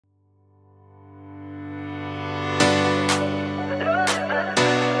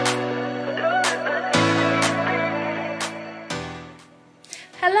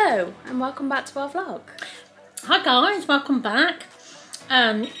welcome back to our vlog. Hi guys, welcome back.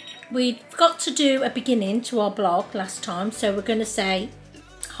 We forgot to do a beginning to our blog last time, so we're going to say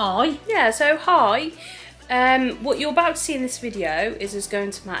hi. Yeah, so hi. What you're about to see in this video is us going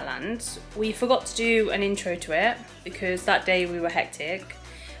to Matalan. We forgot to do an intro to it because that day we were hectic.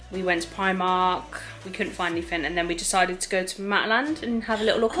 We went to Primark, we couldn't find anything, and then we decided to go to Matalan and have a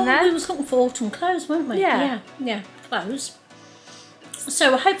little look in there. We was looking for autumn clothes, weren't we? Yeah. Yeah, clothes.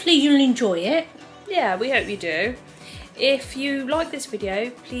 So hopefully you'll enjoy it. Yeah, we hope you do. If you like this video,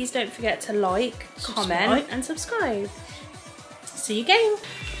 please don't forget to like, comment and subscribe. See you again.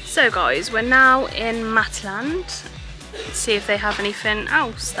 So guys, we're now in Matalan. See if they have anything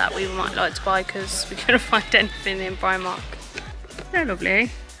else that we might like to buy because we couldn't find anything in Primark. They're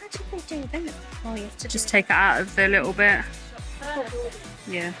lovely. How did they do that? Oh, you have to just take it out of the little bit.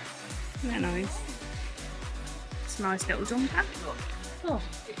 Yeah, they're nice. It's a nice little jumper. Oh.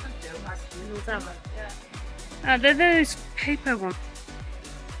 They're those paper ones.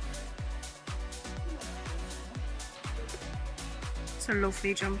 It's a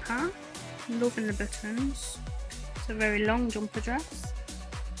lovely jumper. Loving the buttons. It's a very long jumper dress.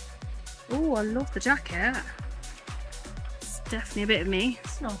 Oh, I love the jacket. It's definitely a bit of me.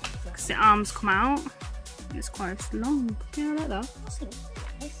 It's not because the arms come out. And it's quite long. Yeah, I like that.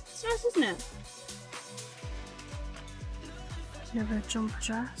 It's nice, isn't it? Another jumper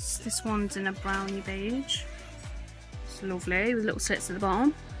dress. This one's in a brownie beige. It's lovely with little slits at the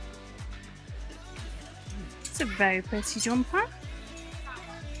bottom. It's a very pretty jumper.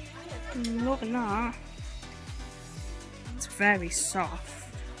 I'm loving that. It's very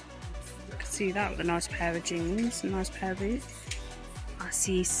soft. You can see that with a nice pair of jeans, a nice pair of boots. I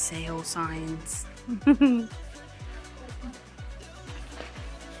see sale signs.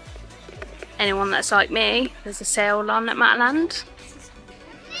 Anyone that's like me, there's a sale on at Matalan.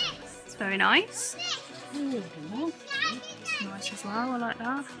 It's very nice. It's nice as well, I like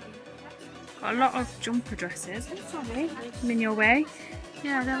that. Got a lot of jumper dresses. I'm in your way.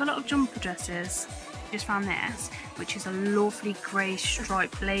 Yeah, they have a lot of jumper dresses. Just found this, which is a lovely grey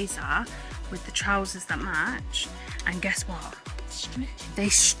striped blazer with the trousers that match. And guess what? They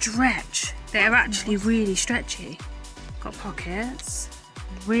stretch. They're actually really stretchy. Got pockets.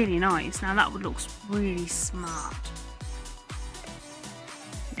 Really nice. Now that looks really smart.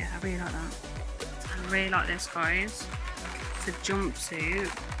 Yeah, I really like that. I really like this, guys. It's a jumpsuit.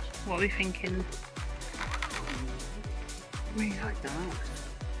 What are we thinking? I really like that.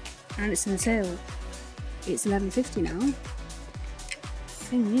 And it's in the sale. It's $11.50 now. I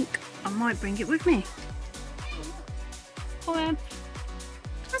think I might bring it with me. Oh,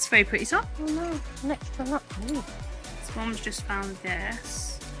 that's a very pretty top. Oh no, next one up. Mom's just found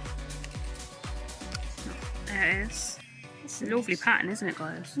this. There it is. It's a lovely pattern, isn't it,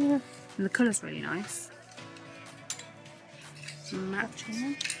 guys? Yeah. And the colour's really nice.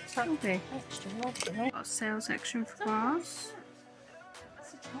 Matching. It's lovely. Got a sale section for bras.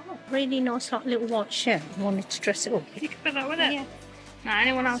 Really nice, like little white shirt. You wanted to dress it up. You can put that with it. Yeah. Now,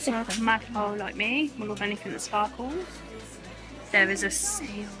 anyone else who has a mad pole like me will love anything that sparkles. There is a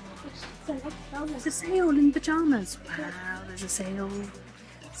sale. There's a sale in pyjamas. Wow, there's a sale.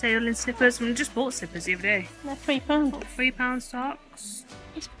 Sale in slippers. We just bought slippers the other day. They're £3. Bought £3 socks.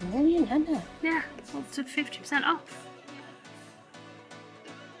 It's brilliant, isn't it? Yeah, up to 50% off.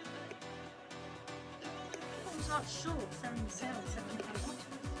 It was like shorts and the sale,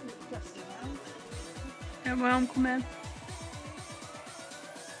 £7. Yeah, well, I'm coming.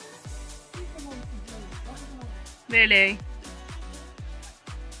 Really?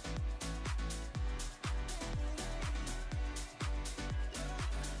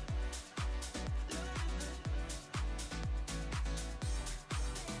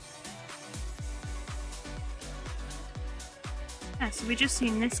 Yeah, so we just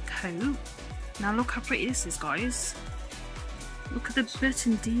seen this coat. Now look how pretty this is, guys. Look at the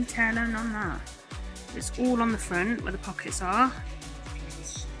button detailing on that. It's all on the front where the pockets are. I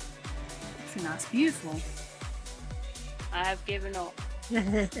think that's beautiful. I have given up.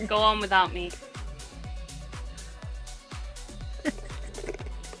 Go on without me. Oh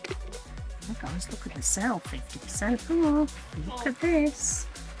guys, look at the sale, 50% off. Look at this.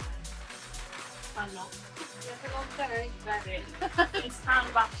 I'm not.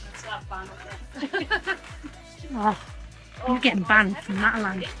 Oh, you're getting banned from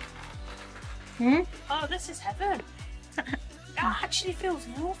Matalan. Hmm? Oh, this is heaven. That actually feels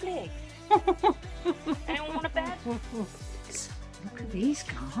lovely. Anyone want a bed? Look at these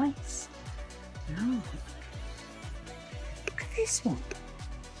guys. No. Look at this one.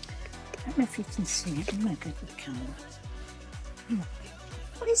 I don't know if you can see it. I'm going to go to the camera.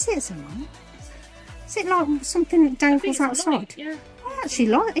 What is it, Simon? Is it like something that dangles outside? Yeah. I actually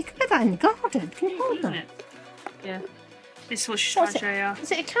like it. You can put that in the garden. Can you hold that? Yeah. This is what she's trying to show you.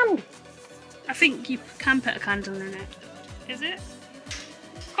 Is it a candle? I think you can put a candle in it. Is it?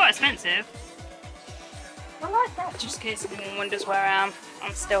 Quite expensive. I like that. Just in case anyone wonders where I am.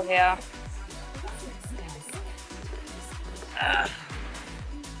 I'm still here.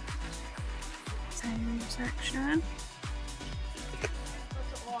 Same section.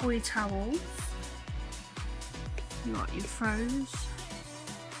 All your towels. You got your throws.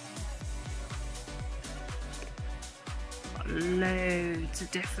 Got loads of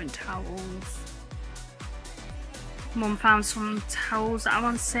different towels. Mum found some towels that are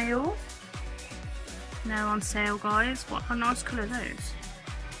on sale. They're on sale, guys. What a nice colour are those.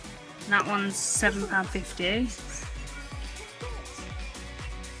 And that one's £7.50.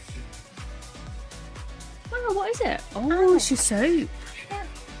 Oh, what is it? Oh, it's your soap. Yeah.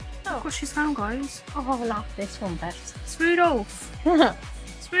 Look what she's found, guys. Oh, I like this one best. It's Rudolph.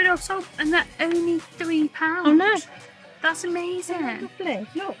 It's Rudolph soap, and they're only £3. Oh no. That's amazing. Lovely.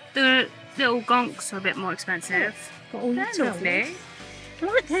 Look. The little gonks are a bit more expensive. Got all They're your lovely. I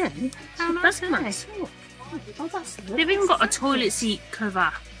like them. How nice are they? Oh, that's lovely. They've even got a toilet seat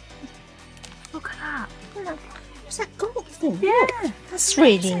cover. Look at that. What's that gold thing? Yeah. Look, that's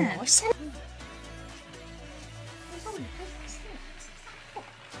really it? nice.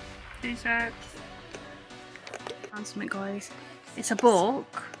 These are... Found something, guys. It's a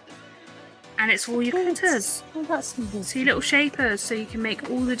book. And it's all your glitters. Oh, that's lovely. So your little shapers, so you can make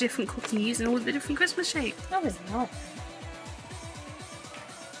all the different cookies and all the different Christmas shapes. That was nice.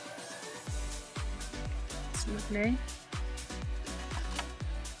 It's lovely.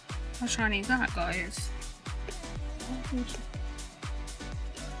 How shiny is that, guys?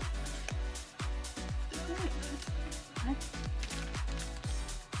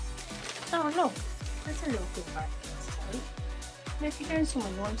 Oh look, that's a little good bag. If you're going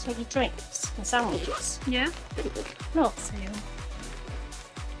somewhere you want to take your drinks and sandwiches. Yeah. Look. Seal.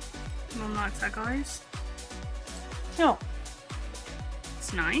 Mum likes that, guys. No.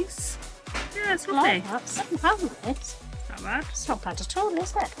 It's nice. Yeah, it's I lovely. like that. £7 this. Not bad. It's not bad at all,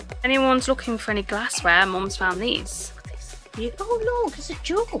 is it? Anyone's looking for any glassware, Mum's found these. Look at this. Oh look, it's a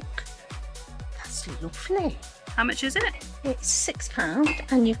jug. That's lovely. How much is it? It's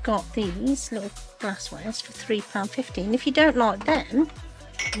 £6 and you've got these little glasswares for £3.50. And if you don't like them,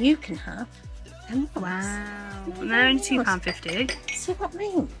 you can have them. Wow. And they're only £2.50. See what I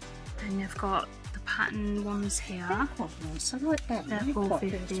mean? And you've got the pattern ones here. Oh, nice. I like them. They're They're quite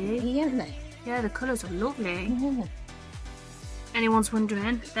good to £4.50. me, aren't they? Yeah, the colours are lovely. Yeah. Anyone's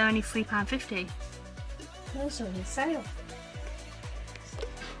wondering, they're only £3.50. Those are on sale.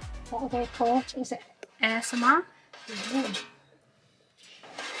 What are they called? Is it? ASMR. Yeah.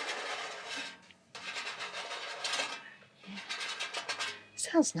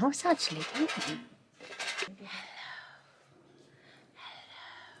 Sounds nice actually, doesn't it?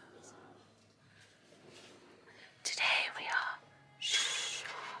 Today we are shopping.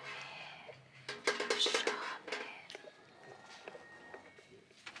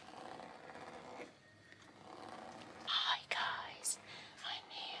 Hi guys, I'm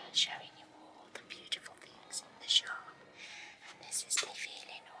here showing you all the beautiful things in the shop. And this is me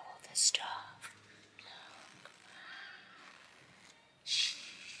feeling all the stuff. Look. Shh.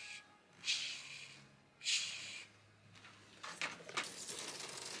 Shh. Shh.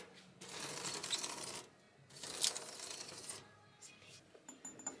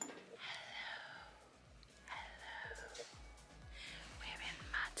 We're in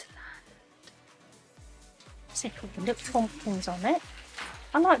Matalan. See if we can look pumpkins on it.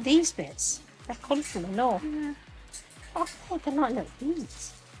 I like these bits. They're colourful and all. Yeah. I think I like little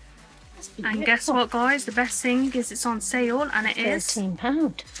beads. And guess what, guys? The best thing is it's on sale, and it is £13.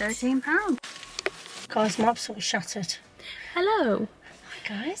 £13. Guys, my absolutely shattered. Hello. Hi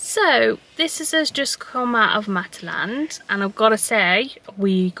guys. So this has just come out of Matalan, and I've got to say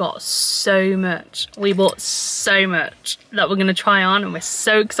we got so much. We bought so much that we're going to try on, and we're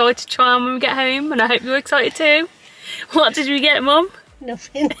so excited to try on when we get home, and I hope you're excited too. What did we get, Mum?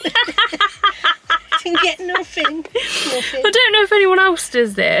 Nothing. Didn't get nothing. I don't know if anyone else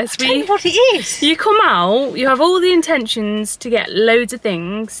does this. Tell you what it is. You come out, you have all the intentions to get loads of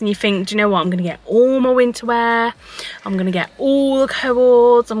things, and you think, do you know what, I'm going to get all my winter wear, I'm going to get all the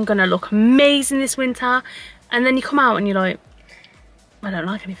co-ords, I'm going to look amazing this winter, and then you come out and you're like, I don't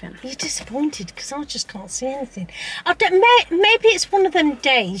like anything. You're disappointed because I just can't see anything. I don't, maybe it's one of them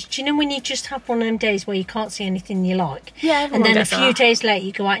days. Do you know when you just have one of them days where you can't see anything you like? Yeah, and then a everyone few gets that. days later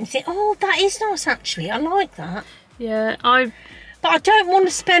you go out and think, oh, that is nice actually. I like that. Yeah, But I don't want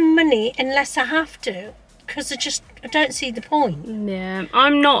to spend money unless I have to, because I don't see the point. Yeah,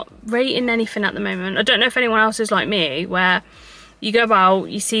 I'm not rating anything at the moment. I don't know if anyone else is like me, where you go out,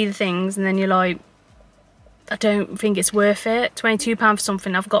 you see the things, and then you're like, I don't think it's worth it. £22 for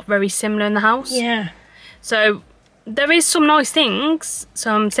something I've got very similar in the house. Yeah. So there is some nice things.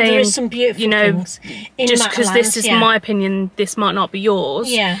 So I'm saying, there is some beautiful things in just because this is my opinion, this might not be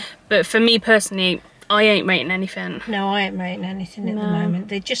yours. Yeah. But for me personally, I ain't rating anything. No, I ain't rating anything at the moment.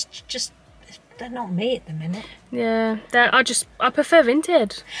 They they're not me at the minute. Yeah, I prefer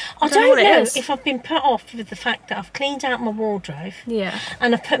vintage. I don't know if I've been put off with the fact that I've cleaned out my wardrobe. Yeah.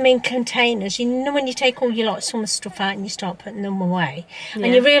 And I've put them in containers. You know when you take all your like summer stuff out and you start putting them away, and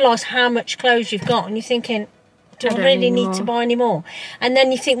you realise how much clothes you've got, and you're thinking, do I really need to buy any more? And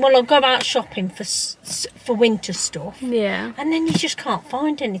then you think, well, I'll go out shopping for winter stuff. Yeah. And then you just can't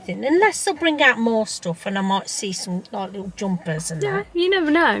find anything unless they'll bring out more stuff, and I might see some like little jumpers and that. You never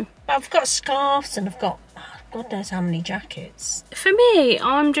know. But I've got scarves and I've got God knows how many jackets. For me,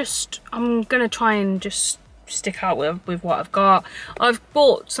 I'm gonna try and just stick out with what I've got. I've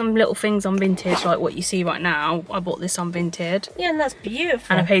bought some little things on Vinted, like what you see right now. I bought this on Vinted. Yeah, and that's beautiful.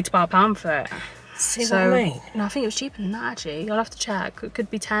 And I paid £12 for it. See what I mean? No, I think it was cheaper than that actually. You'll have to check. It could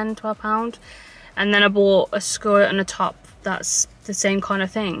be £10, £12. And then I bought a skirt and a top that's the same kind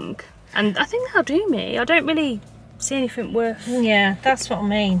of thing. And I think that'll do me. I don't really see anything worth. Yeah, that's what I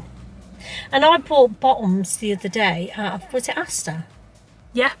mean. And I bought bottoms the other day out of, was it Asda?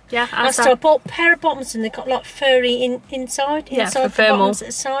 Yeah, Asda. I bought a pair of bottoms and they've got like furry inside for the thermal. bottoms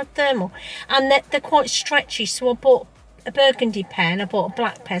inside thermal. And they're quite stretchy, so I bought a burgundy pair and I bought a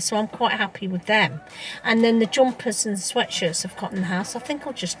black pair, so I'm quite happy with them. And then the jumpers and the sweatshirts I've got in the house, I think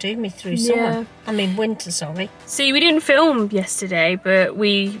will just do me through summer. I mean winter, sorry. See, we didn't film yesterday, but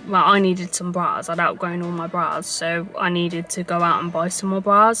I needed some bras. I'd outgrown all my bras, so I needed to go out and buy some more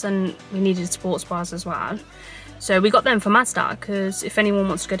bras, and we needed sports bras as well. So we got them from Asda, because if anyone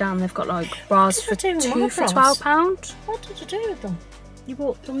wants to go down, they've got like bras for £2 for £12. What did I do with them? You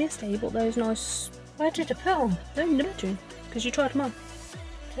bought them yesterday. You bought those nice. Where did I put them? They're in the bedroom, because you tried them on.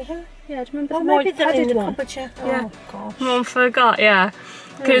 Did I? Yeah, do you remember Oh, the maybe white they're in padded the one? cupboard, yeah. Yeah. Oh, gosh. Mum forgot, yeah.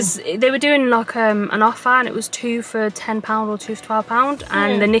 Because they were doing like an offer, and it was 2 for £10 or 2 for £12,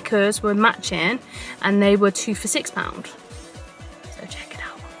 and the knickers were matching, and they were 2 for £6. So check it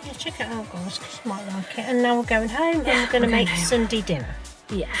out. Yeah, check it out, guys, because you might like it. And now we're going home and we're going to make Sunday dinner.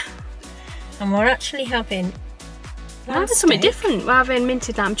 Yeah. And we're actually having We're having something different. We're having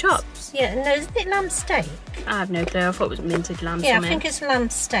minted lamb chops. Yeah, no, isn't it lamb steak? I have no clue. I thought it was minted lamb. Yeah, I think it's lamb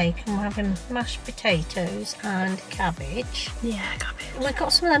steak, and we're having mashed potatoes and cabbage. Yeah, cabbage. We've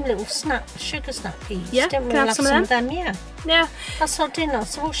got some of them little sugar snap peas. Yeah, Didn't we? can I have some of them? Yeah. Yeah. That's our dinner,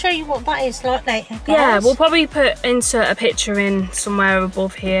 so we'll show you what that is like later, guys. Yeah, we'll probably insert a picture in somewhere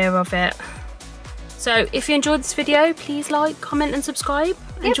above here of it. So if you enjoyed this video, please like, comment and subscribe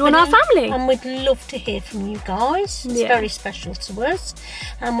and join our family. And we'd love to hear from you guys. It's very special to us.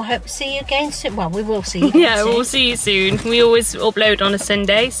 And we hope to see you again soon. Well, we will see you again soon. We'll see you soon. We always upload on a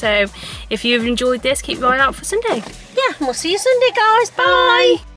Sunday, so if you've enjoyed this, keep your eye out for Sunday. Yeah, and we'll see you Sunday, guys. Bye.